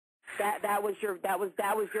that was your.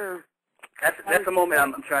 That's the moment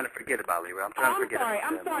I'm trying to forget about, Libra. I'm trying to forget.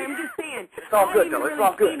 I'm sorry. I'm just saying. It's all good though. It's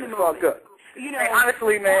all good. It's all good. You know, hey,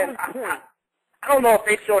 honestly, man, I don't know if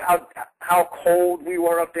they showed how cold we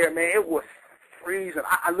were up there, man. It was freezing.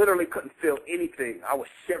 I literally couldn't feel anything. I was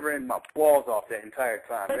shivering my balls off the entire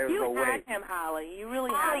time. But there was no way. You had him, Holly. You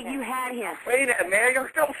really had him. You had him. Wait a minute, man. You're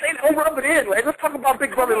still saying it. Don't rub it in. Let's talk about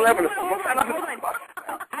Big Brother 11. Hold on.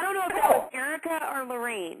 I don't know if that was Erica or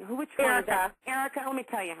Lorraine. Which one? Erica. Erica, let me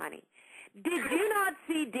tell you, honey. Did you not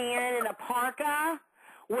see Dan in a parka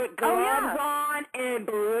with gloves on and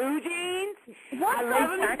blue jeans? I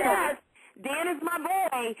love him to death. Dan is my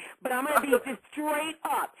boy, but I'm going to be just straight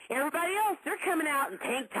up. Everybody else, they're coming out in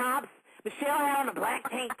tank tops. Michelle had on a black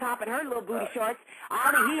tank top and her little booty shorts.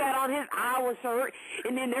 Ollie, he had on his Iowa shirt.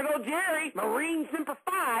 And then there goes Jerry, Marine Semper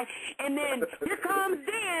Fi. And then here comes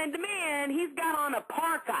Dan, the man. He's got on a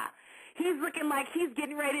parka. He's looking like he's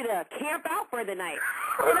getting ready to camp out for the night.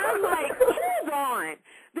 And I'm like, hold on.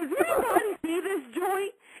 Does anybody see this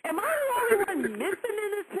joint? Am I the only one missing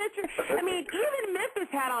in this picture? I mean, even Memphis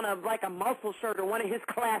had on a muscle shirt or one of his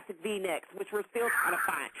classic V-necks, which were still kind of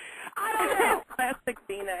fine. I don't know. Classic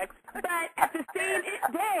V-necks. But at the same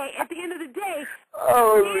day, at the end of the day,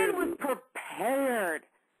 Dan was prepared.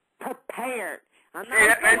 That's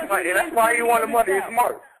why you want the money. He's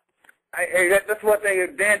smart. That's one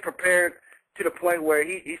thing. Dan prepared to the point where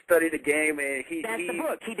he studied the game and he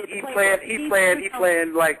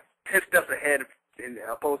planned like 10 steps ahead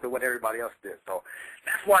opposed to what everybody else did. So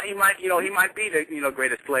that's why he might be the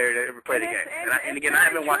greatest player to ever play the game. And again, I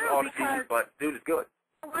haven't watched all the seasons, but dude is good.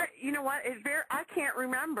 You know what? I can't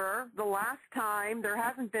remember the last time there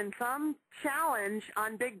hasn't been some challenge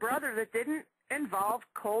on Big Brother that didn't involve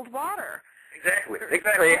cold water. Exactly.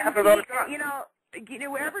 It happens all the time. You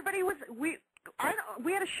know, everybody was we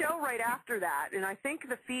had a show right after that, and I think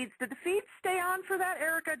did the feeds stay on for that,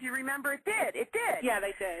 Erica? Do you remember? It did. Yeah,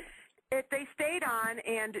 they did. They stayed on,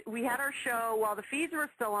 and we had our show while the feeds were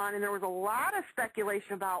still on, and there was a lot of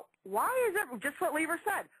speculation about why is it, just what Libra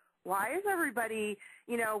said, why is everybody,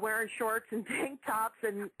 wearing shorts and tank tops,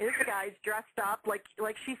 and this guy's dressed up, like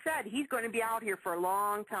she said, he's going to be out here for a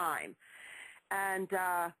long time. And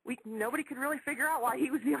nobody could really figure out why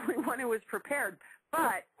he was the only one who was prepared.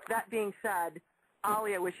 But that being said,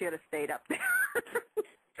 Ollie, I wish you had stayed up there.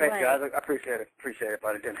 Thanks, guys. I appreciate it,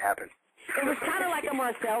 but it didn't happen. It was kind of like a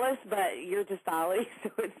Marcellus, but you're just Ollie.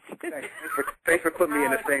 So it's Thanks for putting me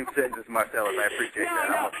in the same sentence as Marcellus. I appreciate that.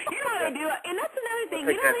 No, you know how they do it. And that's another thing.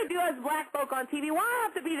 You know how they do as black folk on TV? Why I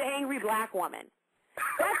have to be the angry black woman?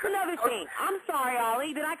 That's another thing. I'm sorry,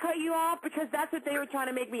 Ollie. Did I cut you off? Because that's what they were trying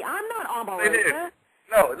to make me. I'm not Omarosa.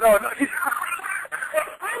 No.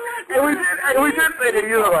 We did say that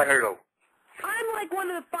you look like her, though. I'm like one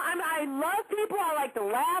of the. I love people. I like to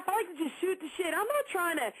laugh. I like to just shoot the shit. I'm not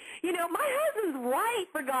trying to. My husband's white,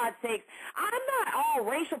 for God's sakes. I'm not all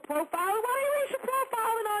racial profiling. Why are you racial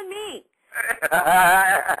profiling on me?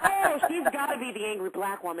 Oh, she's got to be the angry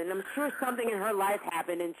black woman. I'm sure something in her life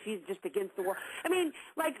happened, and she's just against the world. I mean,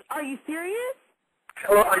 are you serious?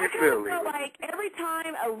 How are you feeling? I feel like every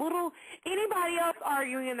time anybody else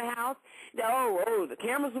arguing in the house, the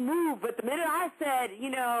cameras will move. But the minute I said,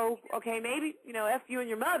 okay, maybe, F you and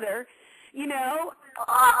your mother,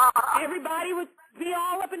 everybody would be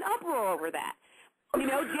all up in uproar over that.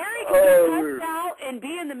 Jerry could just cuss out and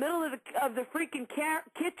be in the middle of the freaking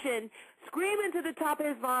kitchen screaming to the top of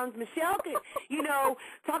his lungs. Michelle could,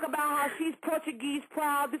 talk about how she's Portuguese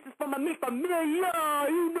proud. This is from a mi familia. You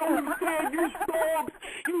know what I'm saying? You dogs.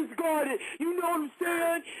 You got it. You know what I'm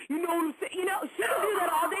saying? She could do that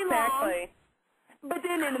all day long. Exactly. But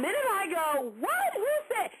then in the minute I go, what?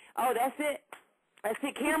 Who said? Oh, that's it. That's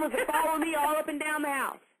it. Cameras are following me all up and down the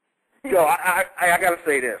house. Yo, I got to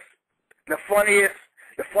say this. The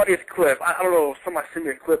funniest clip, I don't know if somebody sent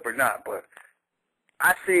me a clip or not, but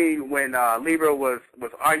I seen when Libra was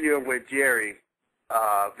arguing with Jerry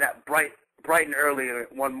that bright and early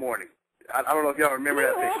one morning. I don't know if y'all remember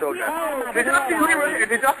that. They showed that.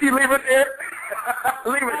 Did y'all see Libra's hair?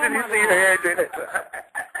 Libra, did you see her hair? Did it?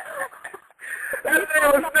 That thing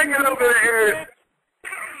was sticking over her hair.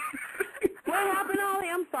 What happened, Ollie?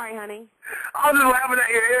 I'm sorry, honey. I was just laughing at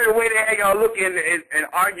your hair, the way they had y'all looking and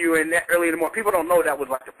arguing that early in the morning. People don't know that was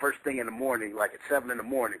like the first thing in the morning, like at 7 in the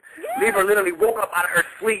morning. Yeah. Libra literally woke up out of her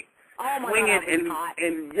sleep, swinging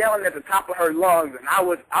and yelling at the top of her lungs, and I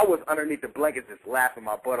was underneath the blankets just laughing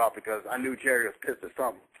my butt off because I knew Jerry was pissed or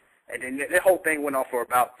something. And then that whole thing went on for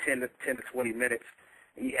about 10 to 20 minutes.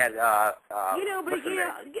 He had Jerry,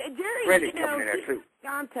 Randy coming in there too.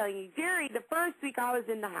 I'm telling you, Jerry, the first week I was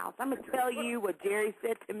in the house, I'm going to tell you what Jerry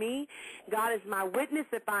said to me. God is my witness.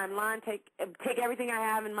 If I'm lying, take everything I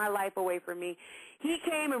have in my life away from me. He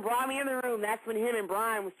came and brought me in the room. That's when him and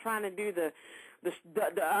Brian was trying to do the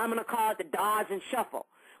I'm going to call it the dodge and shuffle.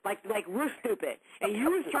 Like we're stupid. And you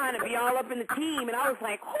was trying to be all up in the team, and I was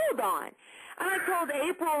like, hold on. And I told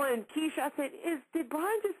April and Keisha, I said, did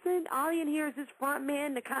Brian just send Ollie in here as his front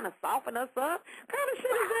man to kind of soften us up? What kind of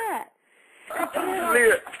shit is that?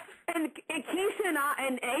 And Keisha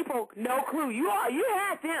and April, no clue. You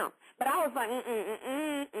had them. But I was like,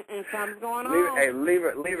 something's going on. Hey,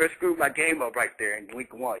 Libra screwed my game up right there in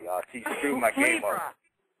week 1, y'all. She screwed my game up.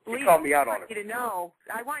 She called me out on it.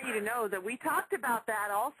 I want you to know that we talked about that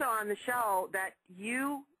also on the show, that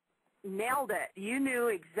you nailed it. You knew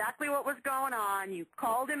exactly what was going on. You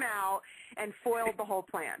called him out and foiled the whole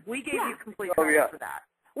plan. We gave you complete credit for that.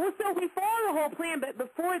 Well, so we followed the whole plan, but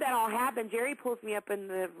before that all happened, Jerry pulls me up in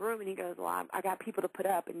the room and he goes, "Well, I got people to put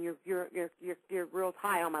up, and you're real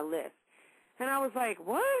high on my list." And I was like,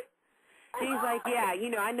 "What?" And he's like, "Yeah,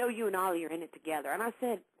 I know you and Ollie are in it together." And I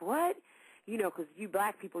said, "What?" Because you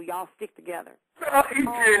black people, y'all stick together. No, he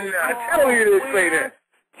didn't. I tell you to say that.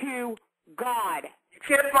 To God. You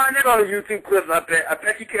can't find that on the YouTube clip. I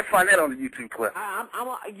bet you can't find that on the YouTube clip.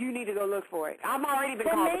 You need to go look for it. I'm already been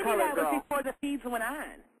called the color girl. Maybe that was before the feeds went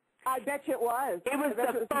on. I bet you it was. It was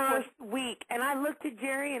the first week, and I looked at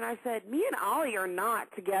Jerry and I said, "Me and Ollie are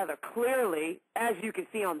not together, clearly, as you can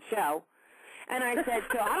see on the show." And I said,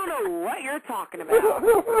 "So I don't know what you're talking about,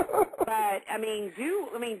 but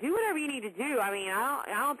do whatever you need to do. I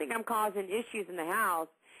don't think I'm causing issues in the house."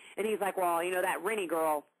 And he's like, "Well, that Rennie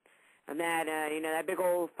girl, and that that big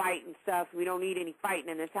old fight and stuff. We don't need any fighting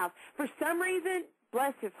in this house." For some reason,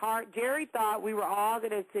 bless his heart, Jerry thought we were all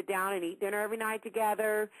going to sit down and eat dinner every night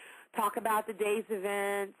together, talk about the day's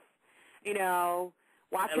events,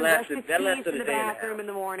 watch him brush his teeth in the bathroom in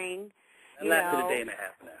the morning. That lasted a day and a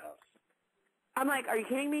half in the house. I'm like, are you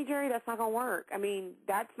kidding me, Jerry? That's not going to work.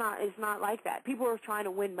 It's not like that. People are trying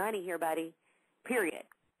to win money here, buddy. Period.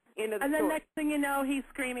 End of the story. Then next thing you know, he's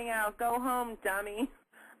screaming out, "Go home, dummy."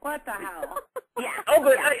 What the hell? Yeah. Oh,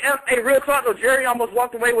 but hey, real talk though, Jerry almost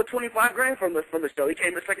walked away with $25,000 from the show. He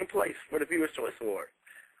came in second place for the Viewers' Choice Award.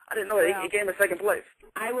 I didn't know that. He came in second place.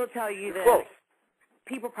 I will tell you this.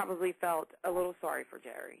 People probably felt a little sorry for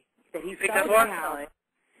Jerry. That he felt in the house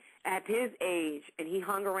at his age, and he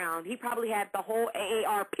hung around. He probably had the whole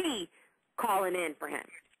AARP calling in for him.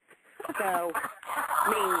 So,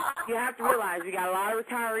 you have to realize we got a lot of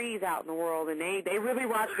retirees out in the world, and they really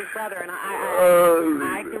watch Big Brother, and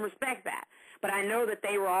I can respect that. But I know that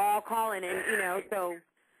they were all calling in, so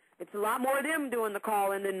it's a lot more of them doing the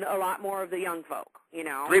calling than a lot more of the young folk,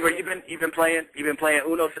 Libra, you've been playing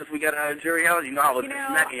Uno since we got out of jury house. I was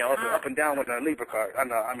smacking you up and down with the Libra card. On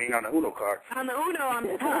the Uno card. On the Uno,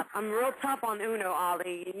 I'm tough. I'm real tough on Uno,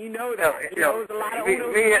 Ollie, and you know that. There's a lot of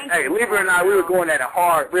Uno. Hey, Libra and I, we were going at it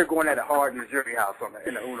hard. We were going at it hard in the jury house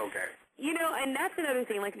in the Uno game. And that's another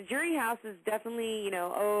thing. Like, the jury house is definitely,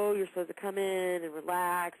 you're supposed to come in and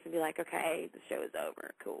relax and be like, okay, the show is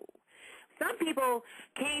over. Cool. Some people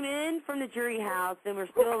came in from the jury house and were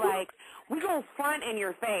still like, we're going to front in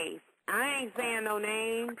your face. I ain't saying no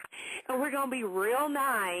names. And we're going to be real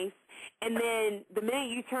nice. And then the minute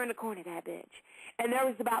you turn the corner, that bitch. And there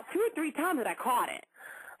was about 2 or 3 times that I caught it.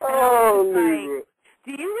 Oh, like,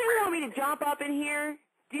 do you really want me to jump up in here?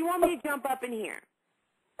 Do you want me to jump up in here?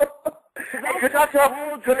 Could y'all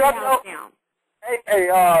tell? Hey,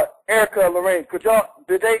 Erica, Lorraine,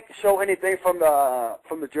 did they show anything from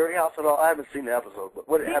the jury house at all? I haven't seen the episode,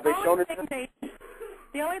 but have they shown anything?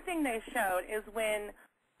 The only thing they showed is when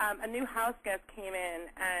a new house guest came in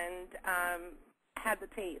and had the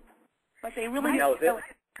tape. But they really didn't show it.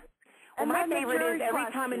 Well, my favorite is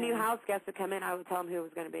every time a new house guest would come in, I would tell them who it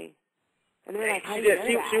was going to be. And they're like, she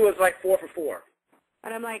did. She was like 4 for 4.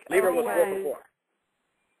 And I'm like, Libra was 4 for 4.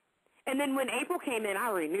 And then when April came in, I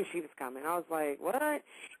already knew she was coming. I was like, what?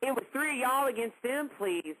 It was 3 of y'all against them,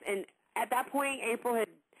 please. And at that point, April had...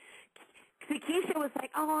 See, Keisha was like,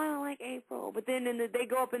 oh, I don't like April. But then they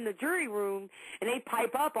go up in the jury room, and they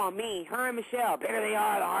pipe up on me, her and Michelle. Bigger they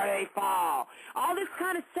are, the harder they fall. All this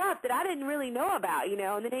kind of stuff that I didn't really know about, And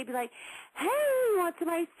then they'd be like, hey, you want some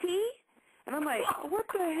iced tea? And I'm like, what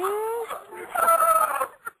the hell?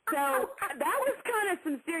 So that was kind of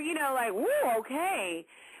sincere, like, woo, okay.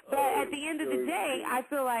 But at the end of the day, I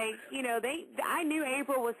feel like, I knew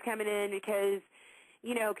April was coming in because,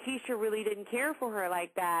 you know, Keisha really didn't care for her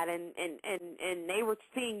like that, and they were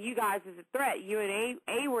seeing you guys as a threat. You and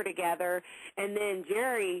A were together, and then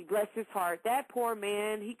Jerry, bless his heart, that poor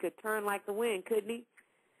man, he could turn like the wind, couldn't he?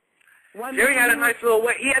 Jerry had a nice little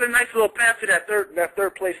way. He had a nice little pass to that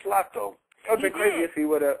third place slot, though. That would have been crazy if he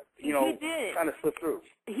would have, you know, kind of slipped through.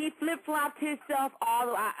 He flip-flopped himself all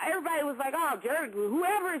the way. Everybody was like, oh, Jerry,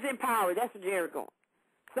 whoever is in power, that's where Jerry going.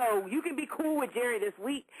 So you can be cool with Jerry this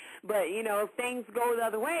week, but, you know, if things go the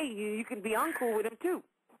other way, you can be uncool with him, too.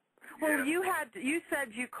 Well, you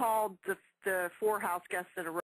said you called the 4 house guests in a row.